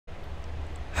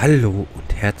Hallo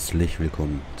und herzlich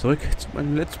willkommen zurück zu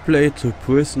meinem Let's Play zu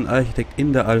Prison Architect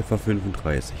in der Alpha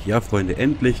 35. Ja, Freunde,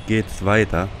 endlich geht's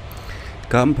weiter.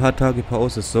 Gab ein paar Tage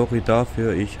Pause, sorry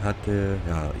dafür. Ich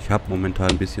habe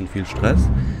momentan ein bisschen viel Stress.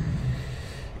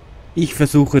 Ich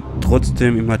versuche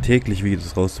trotzdem immer täglich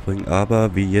Videos rauszubringen,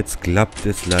 aber wie jetzt klappt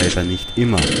es leider nicht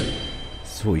immer.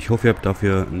 So, ich hoffe, ihr habt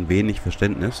dafür ein wenig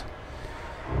Verständnis.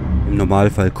 Im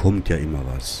Normalfall kommt ja immer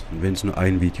was. Und wenn es nur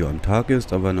ein Video am Tag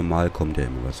ist, aber normal kommt ja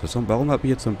immer was. Warum habe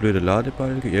ich jetzt so einen blöden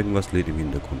Ladebalken? Irgendwas lädt im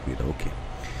Hintergrund wieder. Okay.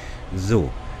 So.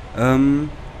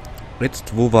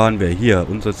 Jetzt, wo waren wir? Hier.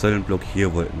 Unser Zellenblock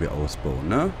hier wollten wir ausbauen,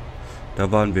 ne?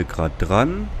 Da waren wir gerade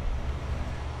dran.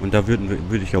 Und da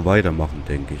würde ich ja weitermachen,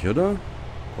 denke ich, oder?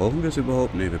 Brauchen wir es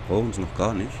überhaupt? Ne, wir brauchen es noch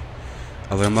gar nicht.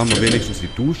 Aber dann machen wir wenigstens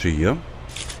die Dusche hier.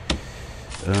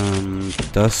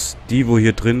 Dass die, wo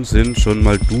hier drin sind, schon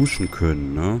mal duschen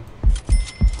können, ne?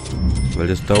 Weil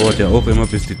das dauert ja auch immer,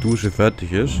 bis die Dusche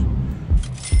fertig ist.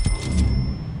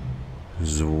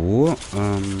 So,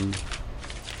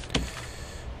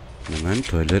 Moment,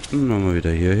 Toiletten, machen wir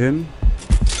wieder hier hin.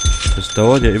 Das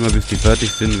dauert ja immer, bis die fertig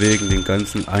sind, wegen den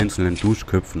ganzen einzelnen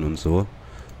Duschköpfen und so.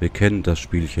 Wir kennen das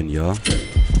Spielchen ja.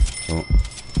 So.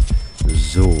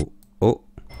 So. Oh.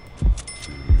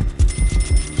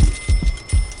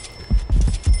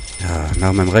 Ja,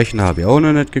 nach meinem Rechner habe ich auch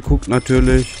noch nicht geguckt,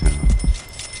 natürlich. Ja.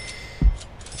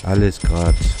 Alles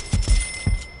gerade.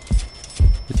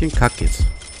 Bisschen kack jetzt.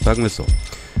 Sagen wir es so.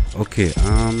 Okay,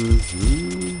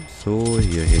 so,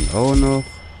 hierhin auch noch.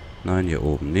 Nein, hier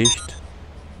oben nicht.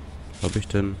 Habe ich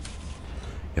denn?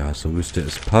 Ja, so müsste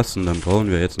es passen. Dann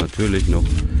brauchen wir jetzt natürlich noch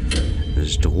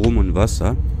Strom und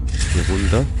Wasser. Hier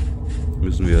runter.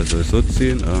 Müssen wir sowieso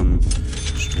ziehen.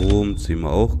 Strom ziehen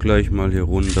wir auch gleich mal hier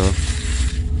runter.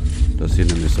 Das hier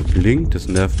nämlich so blinkt, das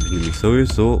nervt mich nämlich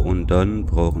sowieso. Und dann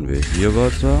brauchen wir hier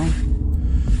Wasser.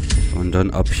 Und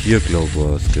dann ab hier, glaube ich,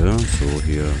 was, gell? So,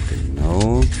 hier,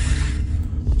 genau.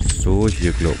 So,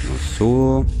 hier, glaube ich, noch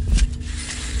so.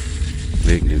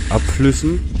 Wegen den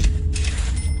Abflüssen.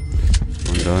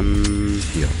 Und dann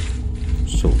hier.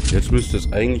 So, jetzt müsste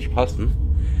es eigentlich passen.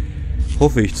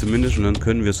 Hoffe ich zumindest. Und dann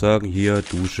können wir sagen, hier,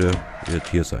 Dusche wird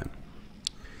hier sein.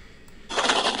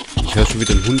 Ich höre schon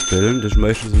wieder einen Hund bellen. Das ist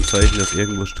meistens ein Zeichen, dass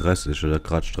irgendwo Stress ist oder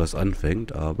gerade Stress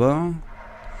anfängt. Aber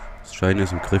es scheint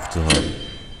es im Griff zu haben.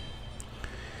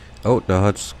 Oh, da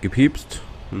hat es gepiepst.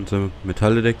 Unser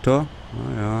Metalldetektor.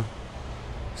 Naja.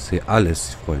 Ich sehe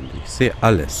alles, Freunde. Ich sehe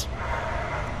alles.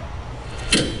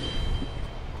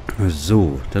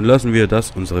 So, dann lassen wir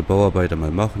das unsere Bauarbeiter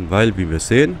mal machen, weil, wie wir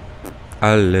sehen,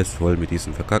 alles voll mit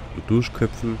diesen verkackten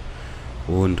Duschköpfen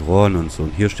und Rohren und so.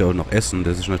 Und hier steht auch noch Essen.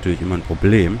 Das ist natürlich immer ein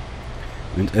Problem,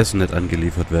 wenn Essen nicht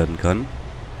angeliefert werden kann.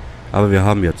 Aber wir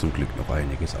haben ja zum Glück noch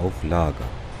einiges auf Lager.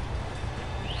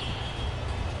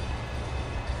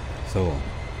 So.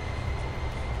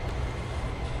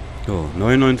 So,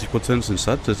 99% sind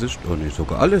satt. Das ist... Oh ne,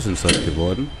 sogar alle sind satt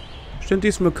geworden. Steht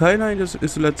diesmal keiner in der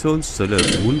Isolationszelle.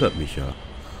 Das wundert mich ja.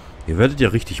 Ihr werdet ja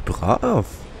richtig brav.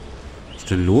 Was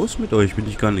ist denn los mit euch? Bin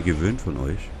ich gar nicht gewöhnt von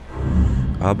euch.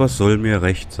 Aber soll mir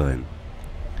recht sein.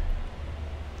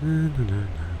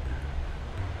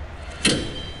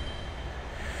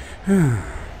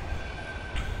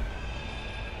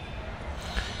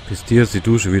 Bis die jetzt die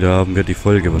Dusche wieder haben, wird die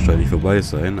Folge wahrscheinlich vorbei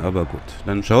sein. Aber gut.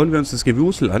 Dann schauen wir uns das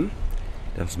Gewusel an.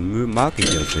 Das mag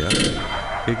ich ja sehr.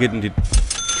 Hier geht in die...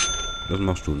 Was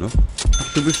machst du noch?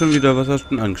 Ach, du bist schon wieder... Was hast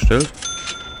du denn angestellt?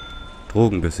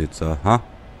 Drogenbesitzer. Ha?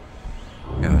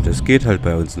 Ja, das geht halt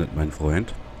bei uns nicht, mein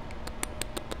Freund.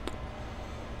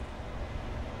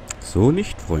 So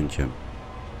nicht, Freundchen.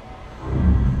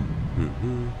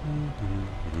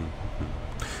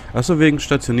 Achso, wegen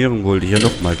Stationierung wollte ich ja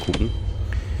noch mal gucken.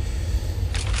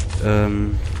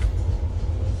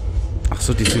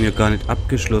 Achso, die sind ja gar nicht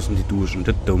abgeschlossen, die Duschen.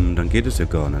 Das ist dumm, dann geht es ja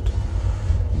gar nicht.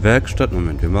 Werkstatt,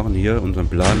 Moment, wir machen hier unseren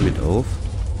Plan mit auf.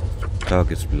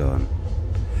 Tagesplan.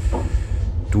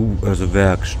 Also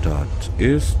Werkstatt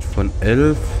ist von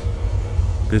 11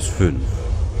 bis 5.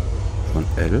 Von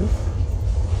 11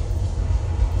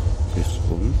 bis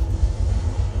um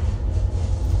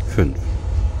 5.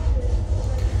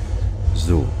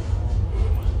 So.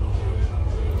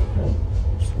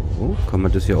 So, kann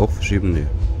man das hier auch verschieben? Nee.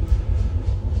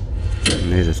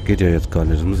 Nee, das geht ja jetzt gar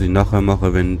nicht. Das muss ich nachher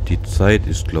machen, wenn die Zeit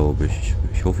ist, glaube ich.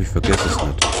 Ich hoffe, ich vergesse es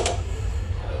nicht.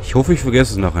 Ich hoffe, ich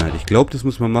vergesse es nachher nicht. Ich glaube, das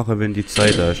muss man machen, wenn die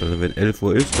Zeit da ist. Also wenn 11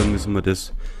 Uhr ist, dann müssen wir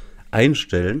das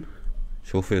einstellen.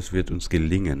 Ich hoffe, es wird uns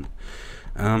gelingen.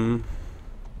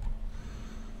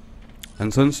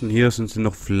 Ansonsten hier sind sie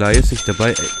noch fleißig dabei.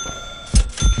 Ey.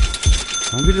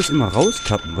 Warum will das immer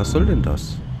raustappen? Was soll denn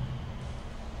das?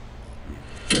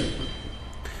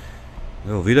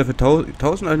 Ja, wieder für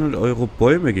 1100 Euro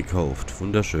Bäume gekauft.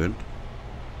 Wunderschön.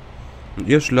 Und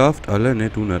ihr schlaft alle? Ne,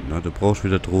 du nicht. Ne? Du brauchst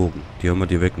wieder Drogen. Die haben wir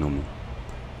dir weggenommen.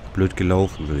 Blöd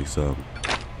gelaufen, würde ich sagen.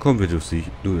 Komm, wir du.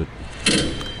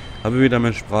 Habe wieder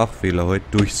meinen Sprachfehler heute.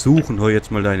 Durchsuchen heute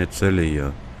jetzt mal deine Zelle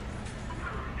hier.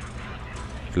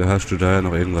 Vielleicht hast du da ja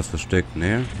noch irgendwas versteckt.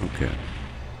 Ne? Okay.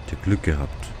 Dir Glück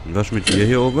gehabt. Und was mit dir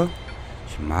hier oben?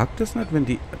 Ich mag das nicht, wenn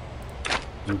die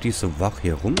so wach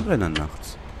hier rumrennen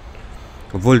nachts.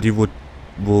 Obwohl die,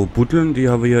 wo buddeln, die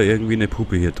haben ja irgendwie eine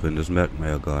Puppe hier drin. Das merkt man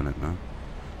ja gar nicht, ne?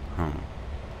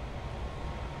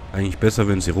 Eigentlich besser,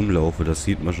 wenn sie rumlaufen. Das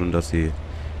sieht man schon, dass sie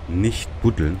nicht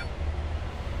buddeln.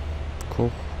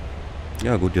 Koch.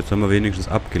 Ja gut, jetzt haben wir wenigstens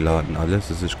abgeladen alles.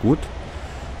 Das ist gut.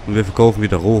 Und wir verkaufen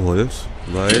wieder Rohholz,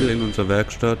 weil in unserer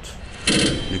Werkstatt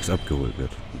nichts abgeholt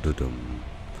wird.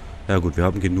 Ja gut, wir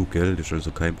haben genug Geld, ist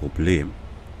also kein Problem.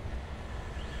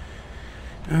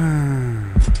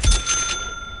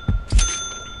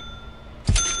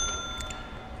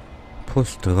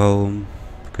 Postraum.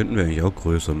 Könnten wir eigentlich auch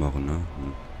größer machen, ne?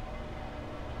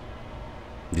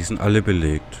 Die sind alle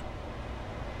belegt.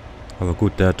 Aber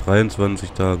gut, der hat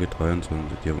 23 Tage,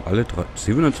 23. Die haben alle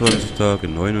 27 Tage,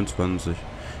 29.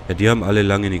 Ja, die haben alle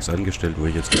lange nichts angestellt, wo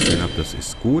ich jetzt gesehen habe. Das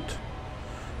ist gut.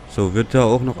 So, wird da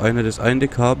auch noch einer das eine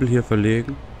Kabel hier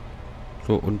verlegen.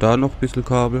 So, und da noch ein bisschen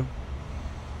Kabel.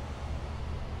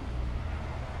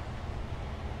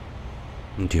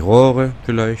 Und die Rohre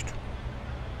vielleicht.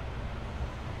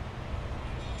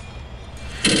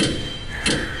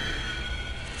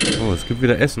 Oh, es gibt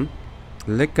wieder Essen.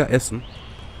 Lecker Essen.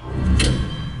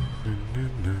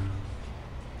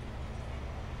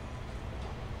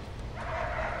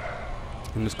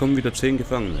 Und es kommen wieder 10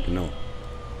 Gefangene, genau.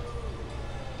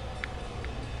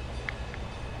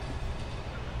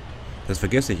 Das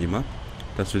vergesse ich immer,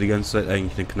 dass wir die ganze Zeit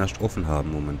eigentlich den Knast offen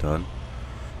haben momentan.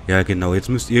 Ja genau, jetzt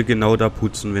müsst ihr genau da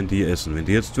putzen, wenn die essen. Wenn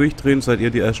die jetzt durchdrehen, seid ihr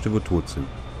die Erste, wo tot sind.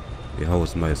 Die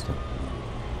Hausmeister.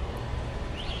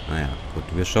 Naja, gut.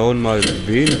 Wir schauen mal,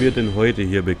 wen wir denn heute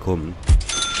hier bekommen.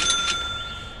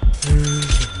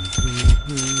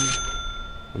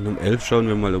 Und um 11 schauen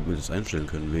wir mal, ob wir das einstellen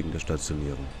können, wegen der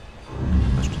Stationierung.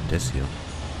 Was steht das hier?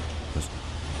 Was?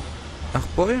 Ach,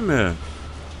 Bäume!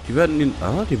 Die werden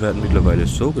mittlerweile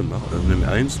so gemacht, also im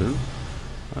Einzelnen.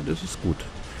 Ah, das ist gut.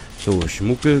 So,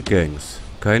 Schmuggelgangs.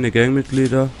 Keine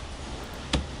Gangmitglieder.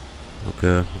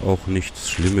 Okay, auch nichts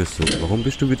Schlimmes so. Warum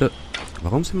bist du wieder...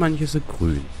 Warum sind manche so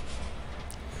grün?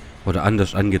 Oder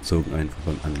anders angezogen einfach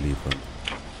beim Anliefern.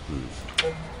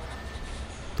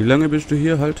 Wie lange bist du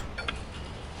hier halt?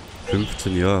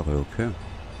 15 Jahre, okay.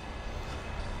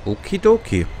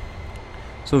 Okidoki.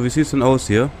 So, wie sieht es denn aus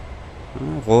hier? Ja,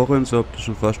 Rohre und so habt ihr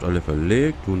schon fast alle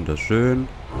verlegt. Wunderschön.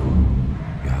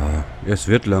 Ja, es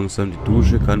wird langsam. Die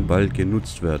Dusche kann bald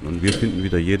genutzt werden. Und wir finden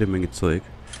wieder jede Menge Zeug.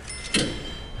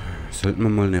 Sollten wir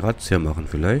mal eine Razzia machen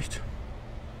vielleicht?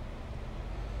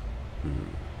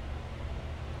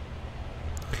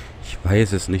 Ich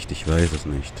weiß es nicht,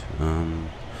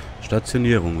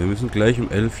 Stationierung. Wir müssen gleich um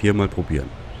 11 hier mal probieren.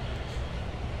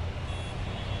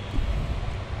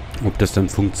 Ob das dann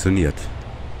funktioniert.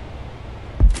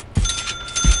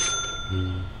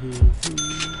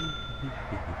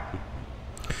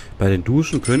 Bei den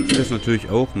Duschen könnten wir es natürlich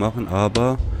auch machen,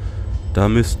 aber da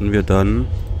müssten wir dann...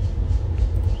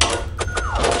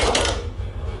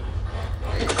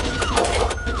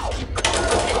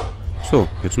 So,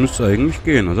 jetzt müsste es eigentlich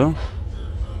gehen, oder?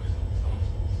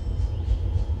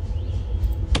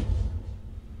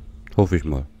 Hoffe ich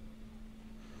mal.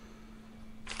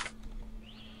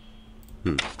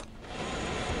 Wir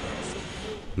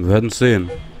werden sehen.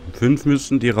 Um 5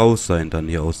 müssten die raus sein, dann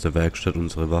hier aus der Werkstatt,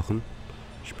 unsere Wachen.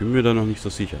 Ich bin mir da noch nicht so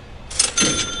sicher.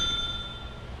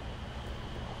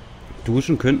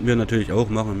 Duschen könnten wir natürlich auch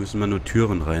machen. Müssen wir nur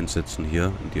Türen reinsetzen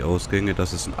hier in die Ausgänge,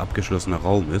 dass es ein abgeschlossener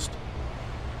Raum ist.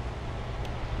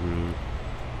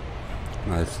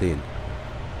 Mal sehen.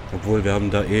 Obwohl wir haben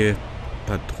da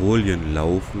Patrouillen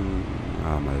laufen.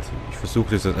 Ja, mal sehen. Ich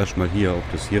versuche das jetzt erstmal hier, ob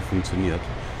das hier funktioniert.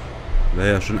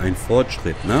 Wäre ja schon ein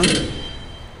Fortschritt, ne?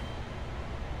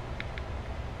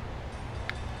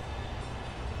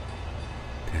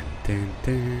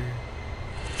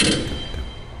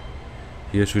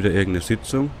 Hier ist wieder irgendeine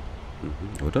Sitzung.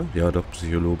 Oder? Ja, doch,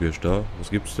 Psychologe ist da. Was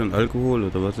gibt's denn? Alkohol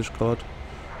oder was ist gerade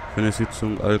für eine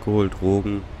Sitzung? Alkohol,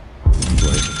 Drogen. Ich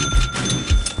weiß es nicht.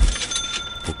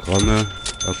 Programme.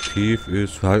 Aktiv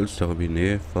ist Verhaltenstherapie.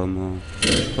 Nee, Pharma.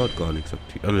 Ist gerade gar nichts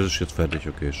aktiv. Ah, das ist jetzt fertig.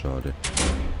 Okay, schade.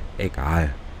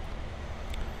 Egal.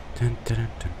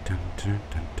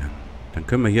 Dann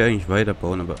können wir hier eigentlich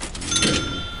weiterbauen, aber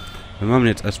wir machen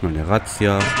jetzt erstmal eine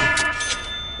Razzia.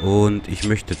 Und ich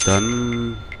möchte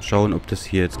dann schauen, ob das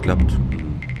hier jetzt klappt.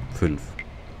 5.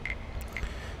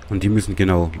 Und die müssen,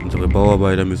 genau, unsere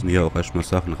Bauarbeiter müssen hier auch erstmal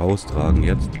Sachen raustragen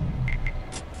jetzt.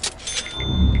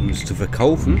 Um es zu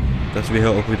verkaufen, dass wir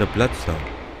hier auch wieder Platz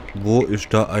haben. Wo ist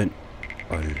da ein...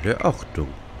 Alle Achtung.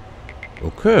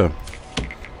 Okay.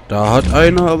 Da hat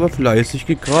einer aber fleißig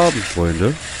gegraben,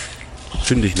 Freunde.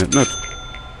 Finde ich nicht nett.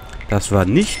 Das war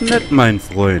nicht nett, mein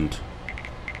Freund.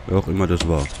 Wer auch immer das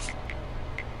war.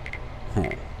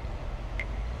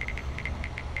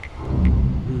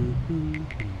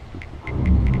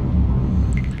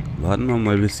 Warten wir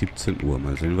mal bis 17 Uhr.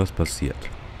 Mal sehen, was passiert.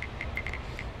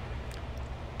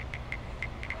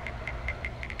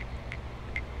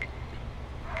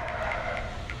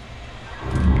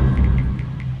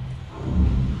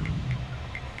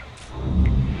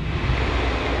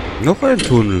 Noch ein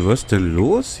Tunnel. Was ist denn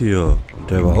los hier?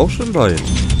 Der war auch schon weit.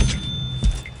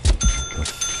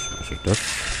 Also das...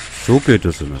 So geht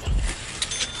es nicht.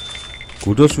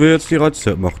 Gut, dass wir jetzt die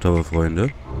Razzia gemacht haben,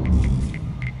 Freunde.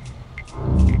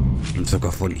 Und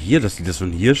sogar von hier, dass ich das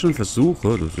von hier schon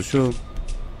versuche. Das ist ja...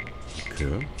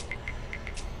 Okay.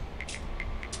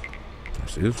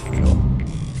 Das ist... Ja.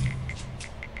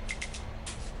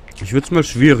 Ich würde es mal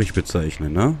schwierig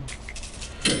bezeichnen, ne?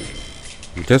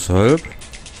 Und deshalb...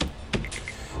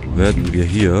 werden wir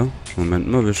hier... Moment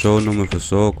mal, wir schauen nochmal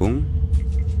Versorgung.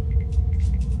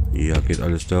 Ja, geht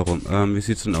alles darum. Wie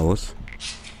sieht's denn aus?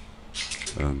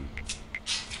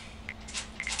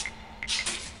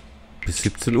 Bis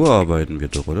 17 Uhr arbeiten wir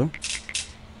doch, oder?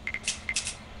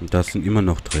 Und das sind immer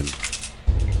noch drin.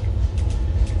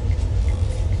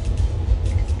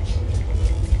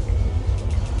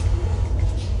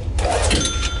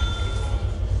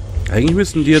 Eigentlich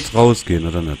müssten die jetzt rausgehen,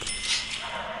 oder nicht?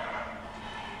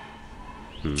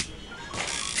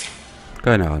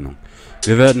 Keine Ahnung.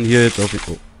 Wir werden hier jetzt auf...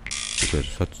 Oh. Okay,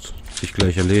 das hat sich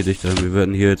gleich erledigt. Wir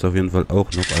werden hier jetzt auf jeden Fall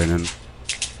auch noch einen...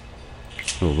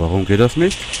 So, warum geht das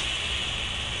nicht?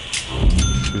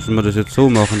 Müssen wir das jetzt so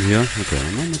machen hier? Okay,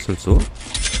 dann machen wir es halt so.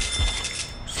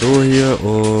 So hier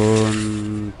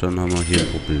und... Dann haben wir hier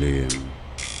ein Problem.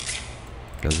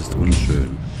 Das ist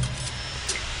unschön.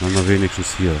 Machen wir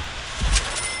wenigstens hier.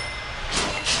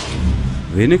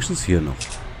 Wenigstens hier noch.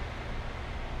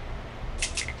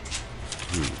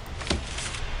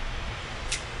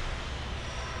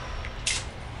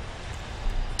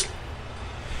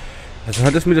 Also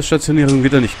hat es mit der Stationierung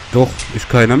wieder nicht... Doch, ist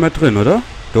keiner mehr drin, oder?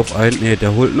 Doch, nee,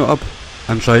 der holt nur ab.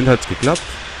 Anscheinend hat es geklappt.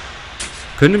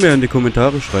 Könnt ihr mir in die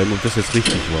Kommentare schreiben, ob das jetzt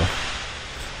richtig war.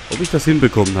 Ob ich das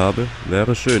hinbekommen habe,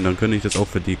 wäre schön. Dann könnte ich das auch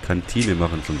für die Kantine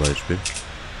machen zum Beispiel.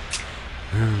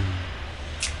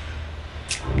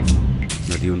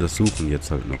 Na, die untersuchen jetzt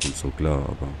halt noch und so, klar,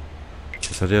 aber...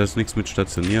 Das hat ja jetzt nichts mit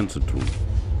Stationieren zu tun.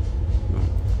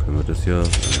 Ja, können wir das ja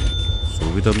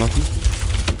so wieder machen?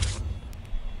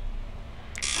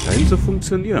 Scheint zu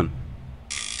funktionieren.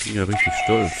 Bin ja richtig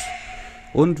stolz.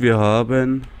 Und wir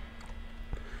haben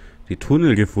die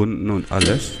Tunnel gefunden und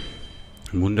alles.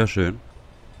 Wunderschön.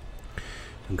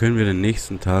 Dann können wir den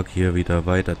nächsten Tag hier wieder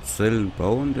weiter Zellen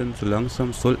bauen, denn so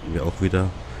langsam sollten wir auch wieder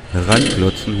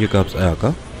heranklotzen. Hier gab es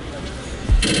Ärger.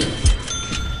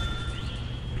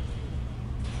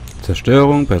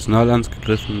 Zerstörung, Personal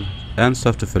angegriffen,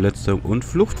 ernsthafte Verletzung und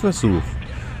Fluchtversuch.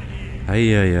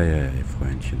 Eieiei,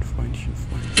 Freundchen.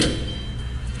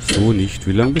 So nicht.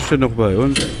 Wie lange bist du noch bei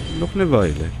uns? Noch eine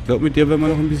Weile. Ich glaube, mit dir werden wir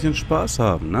noch ein bisschen Spaß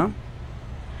haben, ne?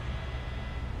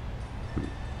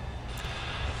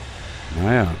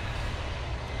 Naja.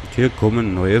 Und hier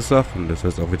kommen neue Sachen. Das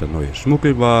heißt auch wieder neue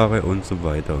Schmuggelware und so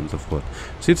weiter und so fort.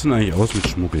 Sieht es denn eigentlich aus mit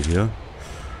Schmuggel hier?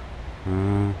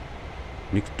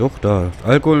 Nix, doch, da.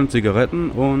 Alkohol und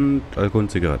Zigaretten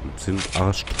sind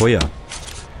arschteuer.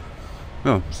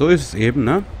 Ja, so ist es eben,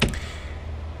 ne?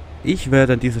 Ich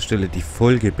werde an dieser Stelle die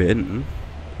Folge beenden.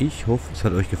 Ich hoffe, es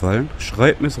hat euch gefallen.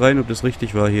 Schreibt mir es rein, ob das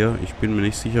richtig war hier. Ich bin mir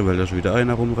nicht sicher, weil da schon wieder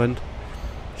einer rumrennt.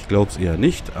 Ich glaube es eher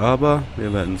nicht, aber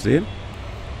wir werden sehen.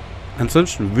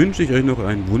 Ansonsten wünsche ich euch noch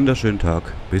einen wunderschönen Tag.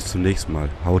 Bis zum nächsten Mal.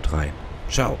 Haut rein.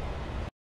 Ciao.